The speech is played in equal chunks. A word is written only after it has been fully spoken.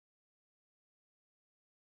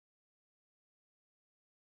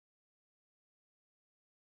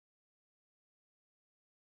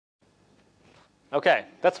Okay,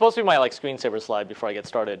 that's supposed to be my screensaver slide before I get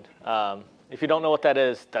started. If you don't know what that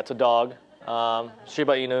is, that's a dog.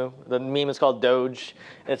 Shiba Inu. The meme is called Doge.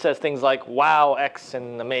 It says things like wow X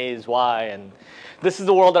and amaze Y, and this is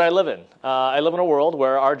the world that I live in. I live in a world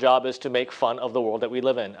where our job is to make fun of the world that we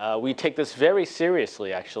live in. We take this very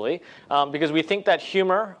seriously, actually, because we think that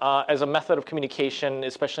humor as a method of communication,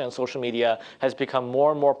 especially on social media, has become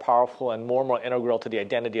more and more powerful and more integral to the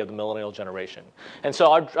identity of the millennial generation. And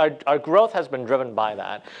so our growth has been driven by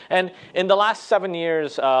that. And in the last 7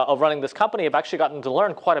 years of running this company, I've actually gotten to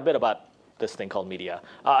learn quite a bit about this thing called media.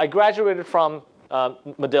 I graduated from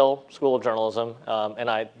Medill School of Journalism, and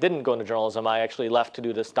I didn't go into journalism. I actually left to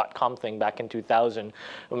do this .com thing back in 2000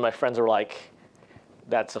 when my friends were like,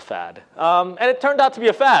 that's a fad. And it turned out to be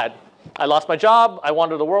a fad. I lost my job. I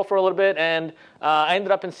wandered the world for a little bit, and I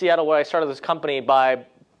ended up in Seattle where I started this company by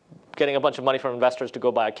getting a bunch of money from investors to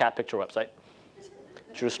go buy a cat picture website.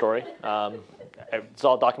 True story. It's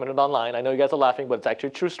all documented online. I know you guys are laughing, but it's actually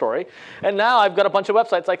a true story. And now I've got a bunch of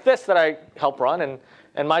websites like this that I help run,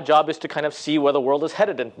 and my job is to kind of see where the world is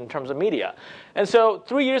headed in terms of media. And so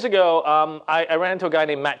 3 years ago, I ran into a guy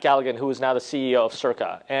named Matt Galligan, who is now the CEO of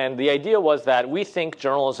Circa. And the idea was that we think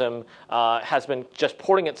journalism has been just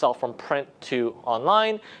porting itself from print to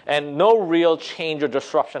online, and no real change or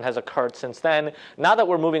disruption has occurred since then. Now that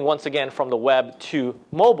we're moving once again from the web to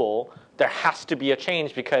mobile, there has to be a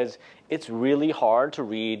change because it's really hard to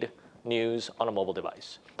read news on a mobile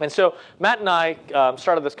device. And so Matt and I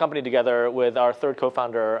started this company together with our third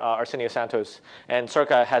co-founder, Arsenio Santos, and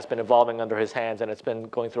Circa has been evolving under his hands, and it's been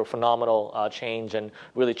going through a phenomenal change and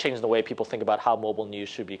really changing the way people think about how mobile news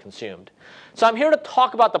should be consumed. So I'm here to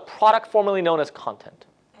talk about the product formerly known as content.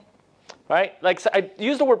 Right? So I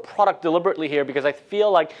use the word product deliberately here because I feel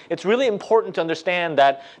like it's really important to understand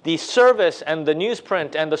that the service and the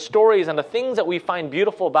newsprint and the stories and the things that we find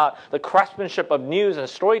beautiful about the craftsmanship of news and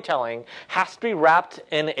storytelling has to be wrapped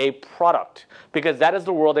in a product, because that is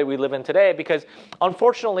the world that we live in today. Because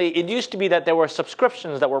unfortunately, it used to be that there were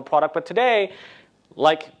subscriptions that were product, but today,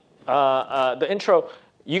 like the intro,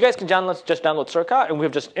 you guys can just download Circa, and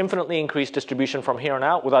we've just infinitely increased distribution from here on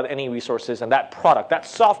out without any resources. And that product, that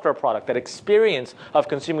software product, that experience of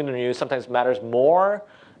consuming the news sometimes matters more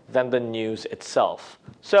than the news itself.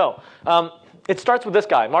 So it starts with this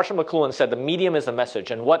guy. Marshall McLuhan said the medium is the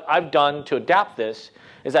message. And what I've done to adapt this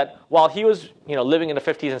is that while he was living in the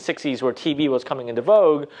 50s and 60s where TV was coming into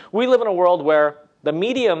vogue, we live in a world where the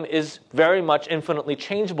medium is very much infinitely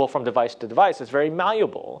changeable from device to device. It's very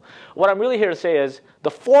malleable. What I'm really here to say is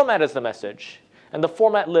the format is the message, and the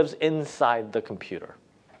format lives inside the computer.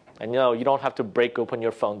 And you don't have to break open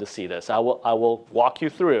your phone to see this. I will walk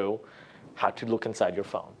you through how to look inside your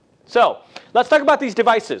phone. So let's talk about these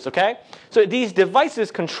devices, okay? So these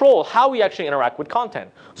devices control how we actually interact with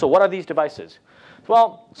content. So what are these devices?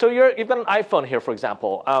 Well, so you've got an iPhone here, for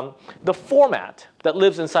example. The format that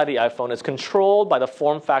lives inside the iPhone is controlled by the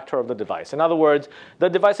form factor of the device. In other words, the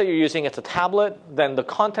device that you're using, it's a tablet, then the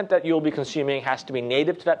content that you'll be consuming has to be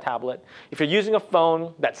native to that tablet. If you're using a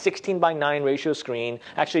phone, that 16:9 ratio screen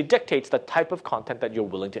actually dictates the type of content that you're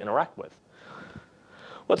willing to interact with.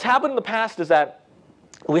 What's happened in the past is that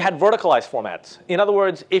we had verticalized formats. In other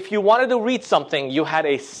words, if you wanted to read something, you had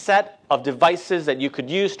a set of devices that you could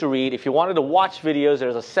use to read. If you wanted to watch videos,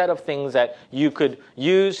 there's a set of things that you could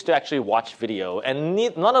use to actually watch video. And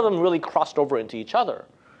none of them really crossed over into each other.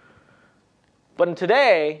 But in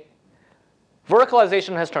today,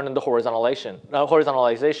 verticalization has turned into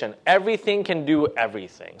horizontalization. Everything can do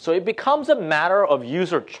everything. So it becomes a matter of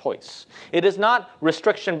user choice. It is not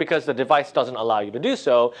restriction because the device doesn't allow you to do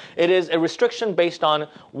so. It is a restriction based on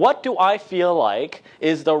what do I feel like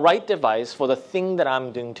is the right device for the thing that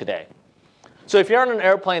I'm doing today. So if you're on an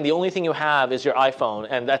airplane, the only thing you have is your iPhone,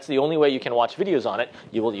 and that's the only way you can watch videos on it,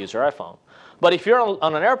 you will use your iPhone. But if you're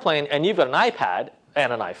on an airplane and you've got an iPad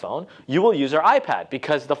and an iPhone, you will use your iPad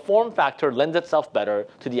because the form factor lends itself better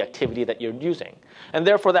to the activity that you're using. And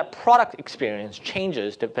therefore, that product experience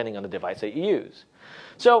changes depending on the device that you use.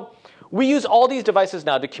 So we use all these devices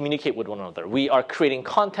now to communicate with one another. We are creating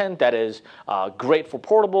content that is great for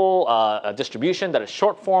portable distribution, that is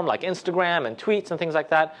short form like Instagram and tweets and things like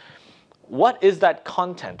that. What is that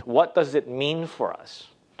content? What does it mean for us?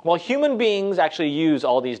 Well, human beings actually use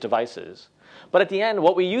all these devices. But at the end,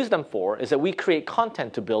 what we use them for is that we create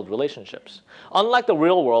content to build relationships. Unlike the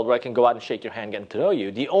real world where I can go out and shake your hand, get to know you,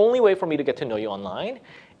 the only way for me to get to know you online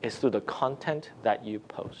is through the content that you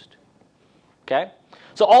post. Okay?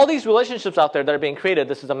 So all these relationships out there that are being created,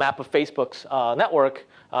 this is a map of Facebook's network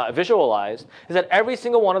visualized, is that every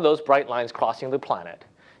single one of those bright lines crossing the planet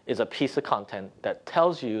is a piece of content that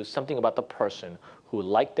tells you something about the person who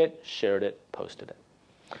liked it, shared it, posted it.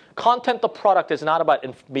 Content, the product, is not about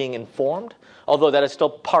being informed, although that is still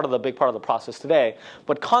big part of the process today.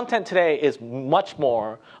 But content today is much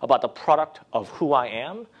more about the product of who I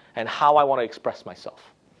am and how I want to express myself.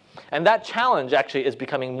 And that challenge actually is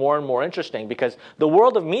becoming more and more interesting because the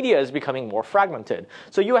world of media is becoming more fragmented.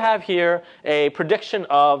 So you have here a prediction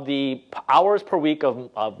of the hours per week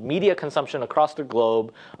of media consumption across the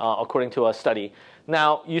globe, according to a study.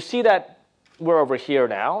 Now, you see that we're over here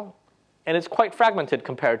now, and it's quite fragmented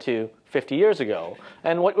compared to 50 years ago.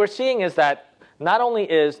 And what we're seeing is that not only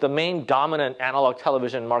is the main dominant analog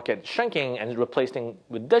television market shrinking and replacing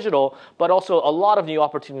with digital, but also a lot of new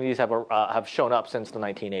opportunities have shown up since the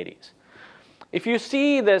 1980s. If you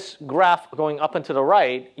see this graph going up and to the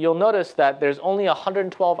right, you'll notice that there's only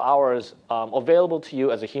 112 hours available to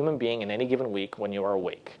you as a human being in any given week when you are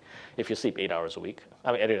awake. If you sleep 8 hours a week,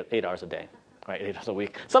 I mean 8 hours a day. Right, 8 hours a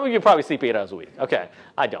week. Some of you probably sleep 8 hours a week. OK,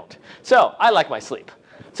 I don't. So I like my sleep.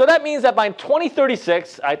 So that means that by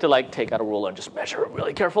 2036, I had to take out a ruler and just measure it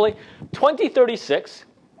really carefully. 2036,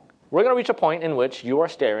 we're going to reach a point in which you are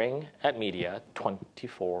staring at media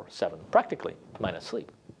 24/7, practically, minus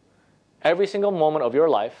sleep. Every single moment of your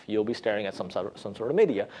life, you'll be staring at some sort of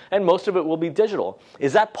media. And most of it will be digital.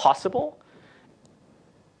 Is that possible?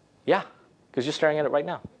 Yeah, because you're staring at it right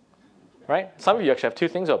now. Right? Some of you actually have two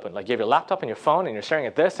things open. Like you have your laptop and your phone, and you're staring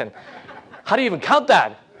at this. And how do you even count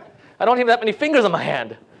that? I don't even have that many fingers on my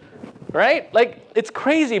hand. Right? Like, it's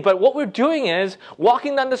crazy. But what we're doing is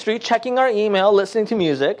walking down the street, checking our email, listening to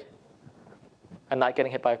music, and not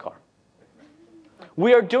getting hit by a car.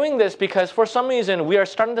 We are doing this because, for some reason, we are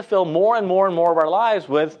starting to fill more and more and more of our lives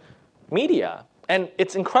with media. And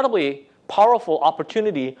it's incredibly powerful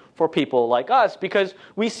opportunity for people like us because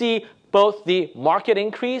we see both the market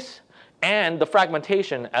increase and the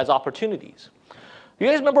fragmentation as opportunities. You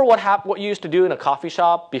guys remember what you used to do in a coffee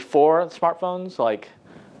shop before smartphones? Like,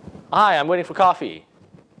 hi, I'm waiting for coffee.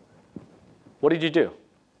 What did you do?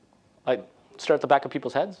 Like, stare at the back of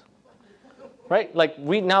people's heads? Right? Like,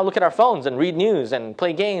 we now look at our phones and read news and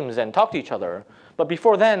play games and talk to each other. But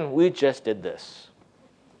before then, we just did this.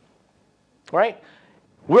 Right?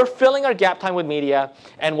 We're filling our gap time with media,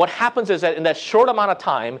 and what happens is that in that short amount of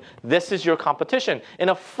time, this is your competition. In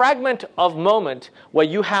a fragment of moment where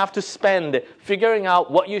you have to spend figuring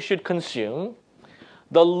out what you should consume,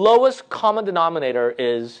 the lowest common denominator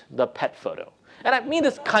is the pet photo. And I mean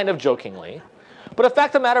this kind of jokingly, but the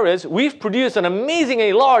fact of the matter is we've produced an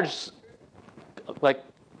amazingly large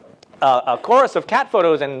a chorus of cat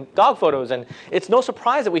photos and dog photos, and it's no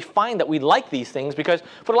surprise that we find that we like these things because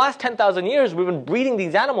for the last 10,000 years we've been breeding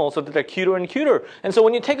these animals so that they're cuter and cuter. And so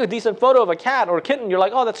when you take a decent photo of a cat or a kitten, you're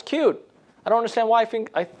like, oh, that's cute. I don't understand why I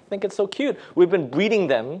think it's so cute. We've been breeding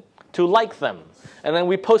them to like them, and then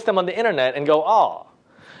we post them on the internet and go, oh.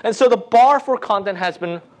 And so the bar for content has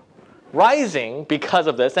been rising because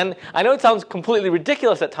of this. And I know it sounds completely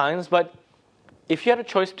ridiculous at times, but if you had a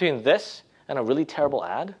choice between this and a really terrible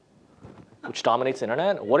ad, which dominates the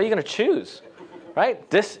internet, what are you going to choose? Right?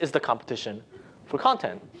 This is the competition for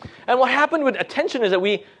content. And what happened with attention is that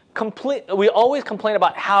we always complain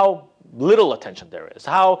about how little attention there is,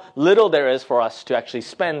 how little there is for us to actually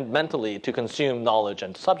spend mentally to consume knowledge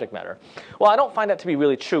and subject matter. Well, I don't find that to be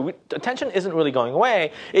really true. Attention isn't really going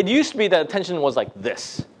away. It used to be that attention was like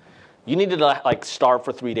this. You needed to starve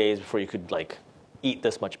for 3 days before you could eat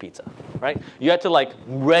this much pizza, right? You had to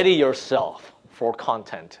ready yourself for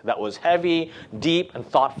content that was heavy, deep, and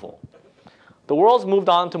thoughtful. The world's moved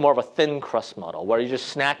on to more of a thin crust model where you're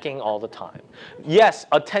just snacking all the time. Yes,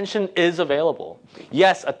 attention is available.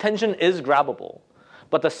 Yes, attention is grabbable.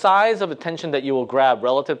 But the size of attention that you will grab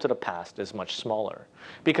relative to the past is much smaller.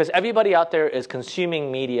 Because everybody out there is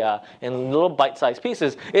consuming media in little bite-sized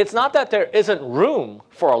pieces. It's not that there isn't room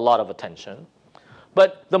for a lot of attention.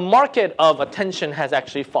 But the market of attention has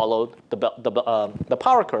actually followed the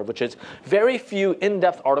power curve, which is very few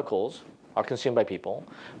in-depth articles are consumed by people.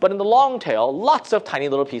 But in the long tail, lots of tiny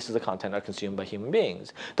little pieces of content are consumed by human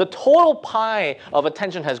beings. The total pie of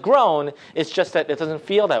attention has grown. It's just that it doesn't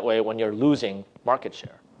feel that way when you're losing market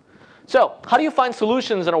share. So how do you find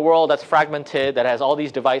solutions in a world that's fragmented, that has all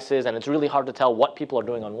these devices, and it's really hard to tell what people are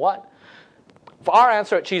doing on what? For our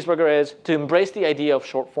answer at Cheezburger is to embrace the idea of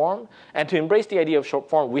short form. And to embrace the idea of short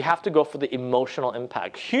form, we have to go for the emotional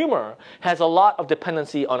impact. Humor has a lot of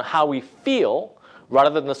dependency on how we feel rather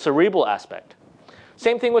than the cerebral aspect.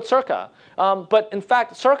 Same thing with Circa. But in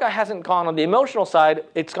fact, Circa hasn't gone on the emotional side.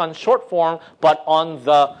 It's gone short form, but on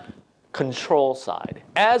the control side.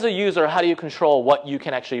 As a user, how do you control what you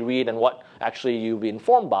can actually read and what actually you'll be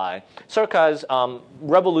informed by? Circa's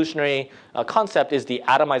revolutionary concept is the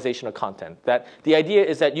atomization of content. That the idea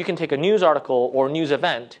is that you can take a news article or news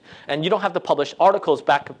event, and you don't have to publish articles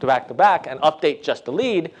back to back to back and update just the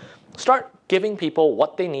lead. Start giving people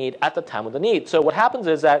what they need at the time of the need. So what happens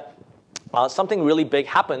is that something really big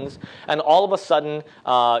happens, and all of a sudden,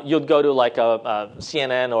 you'll go to like a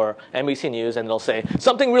CNN or NBC News, and they'll say,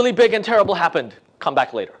 something really big and terrible happened. Come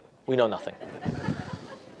back later. We know nothing.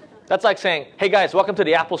 That's like saying, hey guys, welcome to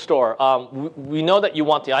the Apple Store. We know that you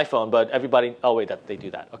want the iPhone, but everybody, oh wait, they do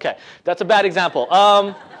that. Okay, that's a bad example.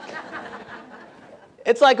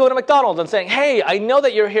 It's like going to McDonald's and saying, hey, I know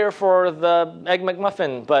that you're here for the Egg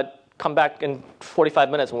McMuffin, but come back in 45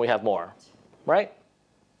 minutes when we have more, right?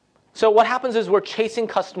 So what happens is we're chasing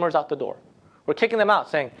customers out the door. We're kicking them out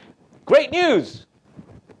saying, great news,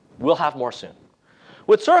 we'll have more soon.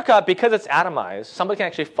 With Circa, because it's atomized, somebody can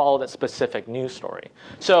actually follow that specific news story.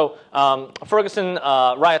 So Ferguson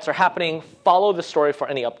riots are happening. Follow the story for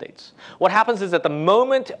any updates. What happens is at the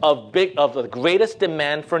moment of the greatest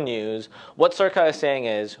demand for news, what Circa is saying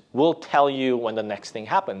is, we'll tell you when the next thing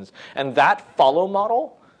happens. And that follow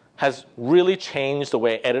model has really changed the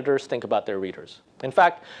way editors think about their readers. In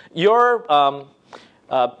fact, your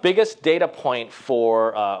biggest data point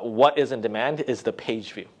for what is in demand is the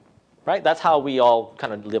page view. Right? That's how we all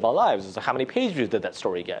kind of live our lives, is how many page views did that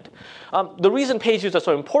story get. The reason page views are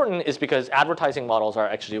so important is because advertising models are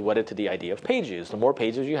actually wedded to the idea of page views. The more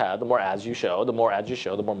pages you have, the more ads you show. The more ads you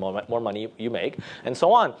show, the more money you make, and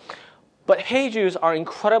so on. But page views are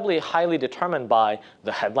incredibly highly determined by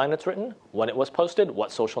the headline it's written, when it was posted,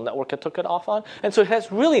 what social network it took it off on. And so it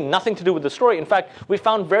has really nothing to do with the story. In fact, we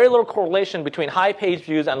found very little correlation between high page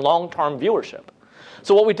views and long-term viewership.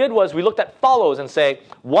 So what we did was we looked at follows and say,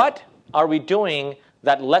 what are we doing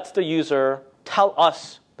that lets the user tell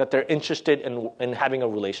us that they're interested in having a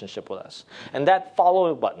relationship with us? And that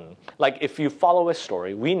follow button, like if you follow a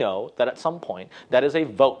story, we know that at some point that is a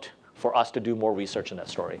vote for us to do more research in that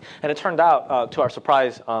story. And it turned out, to our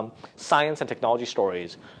surprise, science and technology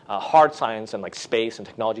stories, hard science and like space and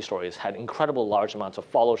technology stories had incredible large amounts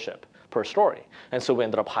of followership per story. And so we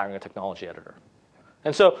ended up hiring a technology editor.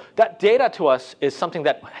 And so that data to us is something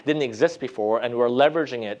that didn't exist before, and we're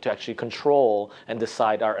leveraging it to actually control and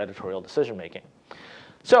decide our editorial decision making.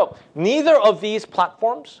 So neither of these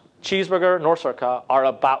platforms, Cheezburger nor Circa, are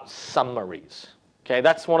about summaries. Okay,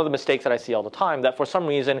 that's one of the mistakes that I see all the time, that for some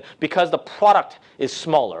reason, because the product is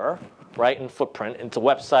smaller, right, in footprint, it's a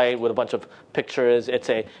website with a bunch of pictures, it's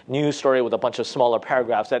a news story with a bunch of smaller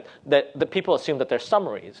paragraphs, that people assume that they're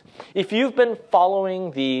summaries. If you've been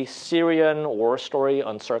following the Syrian war story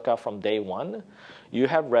on Circa from day one, you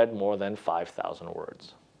have read more than 5,000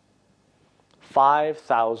 words.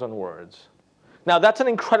 5,000 words. Now, that's an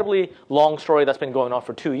incredibly long story that's been going on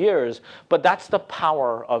for 2 years, but that's the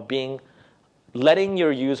power of letting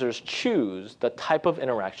your users choose the type of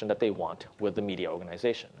interaction that they want with the media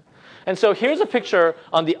organization. And so here's a picture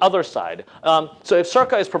on the other side. So if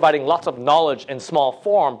Circa is providing lots of knowledge in small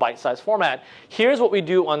form, bite-sized format, here's what we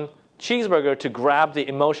do on Cheezburger to grab the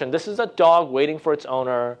emotion. This is a dog waiting for its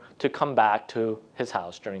owner to come back to his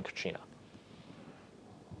house during Katrina.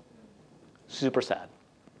 Super sad.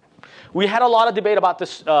 We had a lot of debate about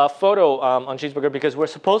this photo on Cheezburger because we're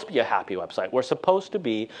supposed to be a happy website. We're supposed to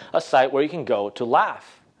be a site where you can go to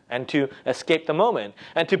laugh and to escape the moment.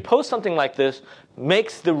 And to post something like this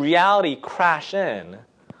makes the reality crash in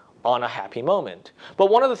on a happy moment.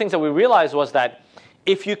 But one of the things that we realized was that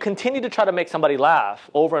if you continue to try to make somebody laugh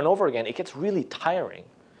over and over again, it gets really tiring.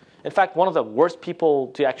 In fact, one of the worst people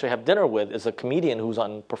to actually have dinner with is a comedian who's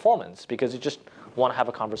on performance, because you just want to have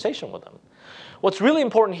a conversation with them. What's really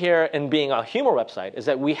important here in being a humor website is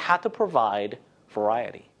that we had to provide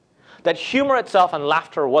variety. That humor itself and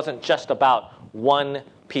laughter wasn't just about one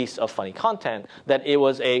piece of funny content, that it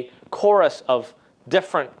was a corpus of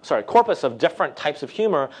different types of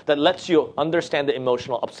humor that lets you understand the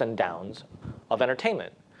emotional ups and downs of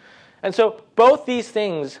entertainment. And so both these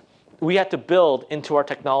things we had to build into our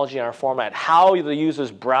technology and our format, how the users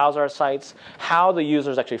browse our sites, how the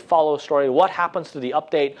users actually follow a story, what happens to the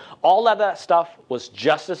update. All of that stuff was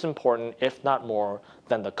just as important, if not more,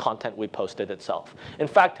 than the content we posted itself. In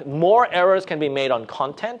fact, more errors can be made on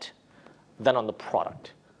content than on the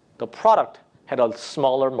product. The product had a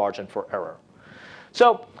smaller margin for error.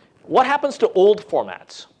 So what happens to old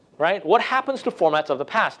formats, right? What happens to formats of the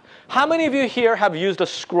past? How many of you here have used a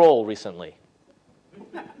scroll recently?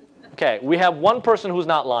 Okay, we have one person who's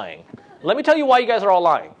not lying. Let me tell you why you guys are all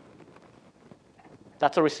lying.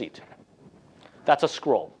 That's a receipt. That's a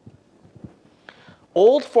scroll.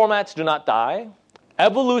 Old formats do not die.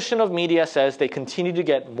 Evolution of media says they continue to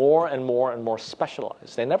get more and more and more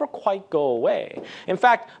specialized. They never quite go away. In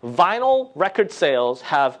fact, vinyl record sales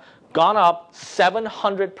have gone up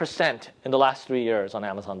 700% in the last 3 years on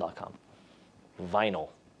Amazon.com. Vinyl,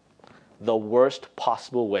 the worst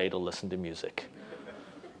possible way to listen to music.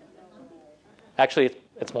 Actually,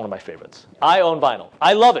 it's one of my favorites. I own vinyl.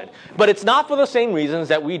 I love it. But it's not for the same reasons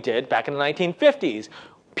that we did back in the 1950s.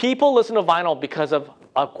 People listen to vinyl because of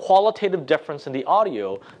a qualitative difference in the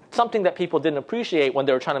audio, something that people didn't appreciate when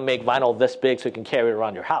they were trying to make vinyl this big so you can carry it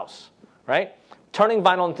around your house, right? Turning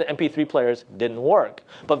vinyl into MP3 players didn't work.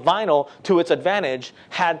 But vinyl, to its advantage,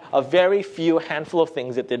 had a very few handful of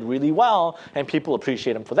things it did really well, and people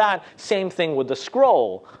appreciate them for that. Same thing with the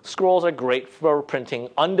scroll. Scrolls are great for printing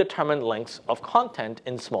undetermined lengths of content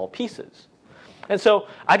in small pieces. And so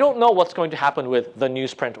I don't know what's going to happen with the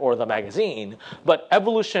newsprint or the magazine, but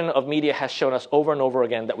evolution of media has shown us over and over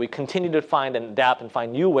again that we continue to find and adapt and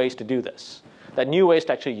find new ways to do this, that new ways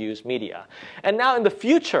to actually use media. And now in the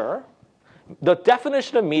future, the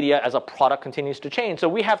definition of media as a product continues to change. So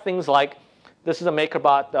we have things like, this is a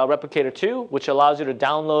MakerBot Replicator 2, which allows you to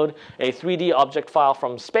download a 3D object file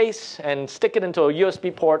from space and stick it into a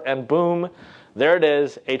USB port, and boom, there it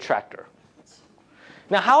is, a tractor.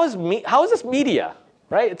 Now, how is this media,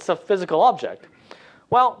 right? It's a physical object.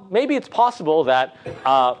 Well, maybe it's possible that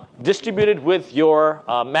distributed with your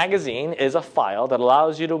magazine is a file that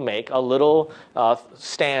allows you to make a little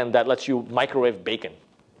stand that lets you microwave bacon.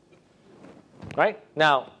 Right?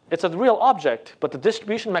 Now, it's a real object, but the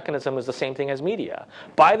distribution mechanism is the same thing as media.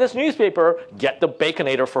 Buy this newspaper, get the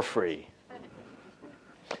Baconator for free.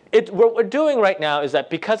 What we're doing right now is that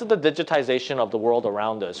because of the digitization of the world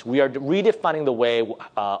around us, we are redefining the way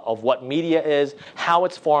of what media is, how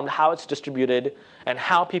it's formed, how it's distributed, and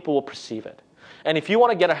how people will perceive it. And if you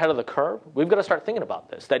want to get ahead of the curve, we've got to start thinking about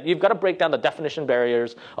this, that you've got to break down the definition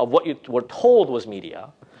barriers of what you were told was media,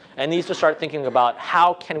 and needs to start thinking about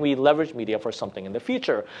how can we leverage media for something in the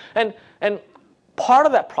future. And part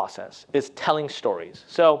of that process is telling stories.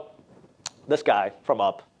 So this guy from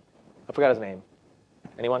Up, I forgot his name.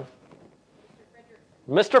 Anyone?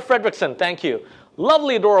 Mr. Fredrickson, thank you.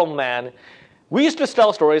 Lovely, adorable man. We used to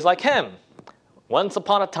tell stories like him. Once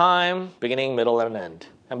upon a time, beginning, middle, and end.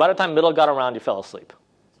 And by the time middle got around, you fell asleep.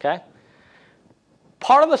 Okay?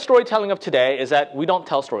 Part of the storytelling of today is that we don't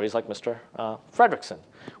tell stories like Mr. Fredrickson.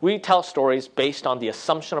 We tell stories based on the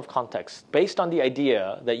assumption of context, based on the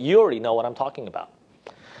idea that you already know what I'm talking about.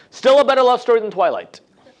 Still a better love story than Twilight.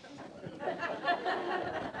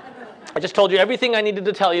 I just told you everything I needed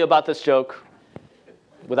to tell you about this joke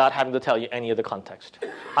without having to tell you any of the context.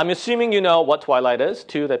 I'm assuming you know what Twilight is.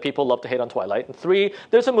 2, that people love to hate on Twilight. And 3,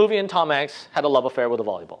 there's a movie and Tom Hanks had a love affair with a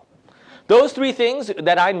volleyball. Those 3 things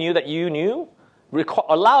that I knew that you knew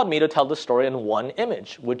allowed me to tell the story in one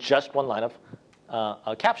image with just one line of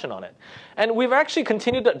a caption on it. And we've actually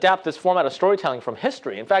continued to adapt this format of storytelling from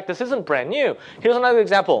history. In fact, this isn't brand new. Here's another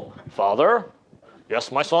example. Father,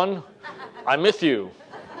 yes, my son, I miss you.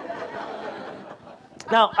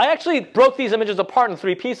 Now, I actually broke these images apart in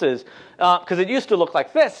 3 pieces because it used to look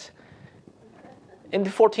like this. In the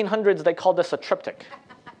 1400s, they called this a triptych.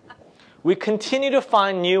 We continue to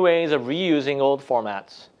find new ways of reusing old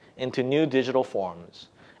formats into new digital forms,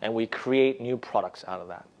 and we create new products out of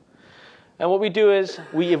that. And what we do is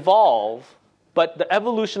we evolve, but the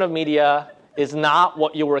evolution of media is not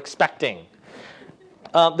what you were expecting.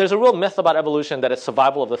 There's a real myth about evolution that it's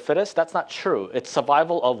survival of the fittest. That's not true. It's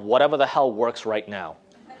survival of whatever the hell works right now.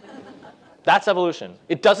 That's evolution.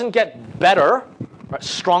 It doesn't get better, right,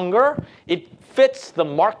 stronger. It fits the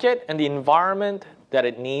market and the environment that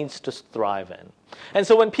it needs to thrive in. And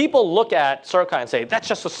so when people look at Circa and say, that's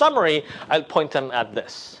just a summary, I point them at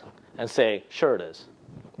this and say, sure it is.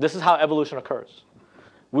 This is how evolution occurs.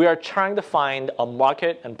 We are trying to find a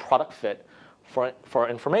market and product fit for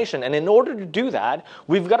information. And in order to do that,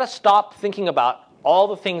 we've got to stop thinking about all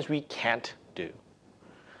the things we can't do.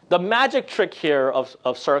 The magic trick here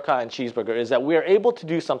of Circa and Cheezburger is that we are able to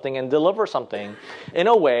do something and deliver something in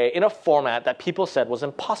a way, in a format that people said was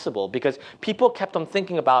impossible because people kept on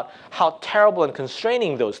thinking about how terrible and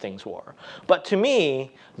constraining those things were. But to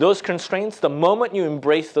me, those constraints, the moment you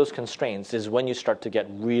embrace those constraints is when you start to get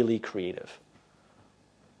really creative.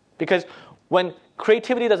 Because when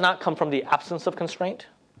creativity does not come from the absence of constraint,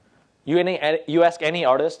 you ask any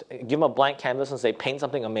artist, give them a blank canvas and say, paint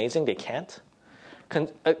something amazing, they can't.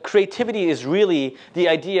 Creativity is really the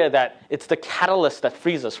idea that it's the catalyst that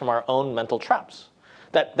frees us from our own mental traps.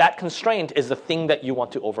 That constraint is the thing that you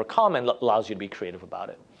want to overcome and allows you to be creative about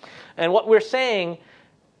it. And what we're saying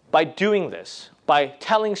by doing this, by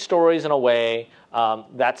telling stories in a way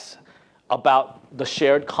That's about the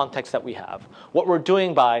shared context that we have. What we're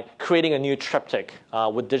doing by creating a new triptych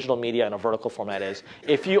with digital media in a vertical format is,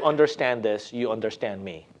 if you understand this, you understand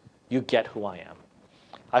me. You get who I am.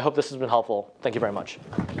 I hope this has been helpful. Thank you very much.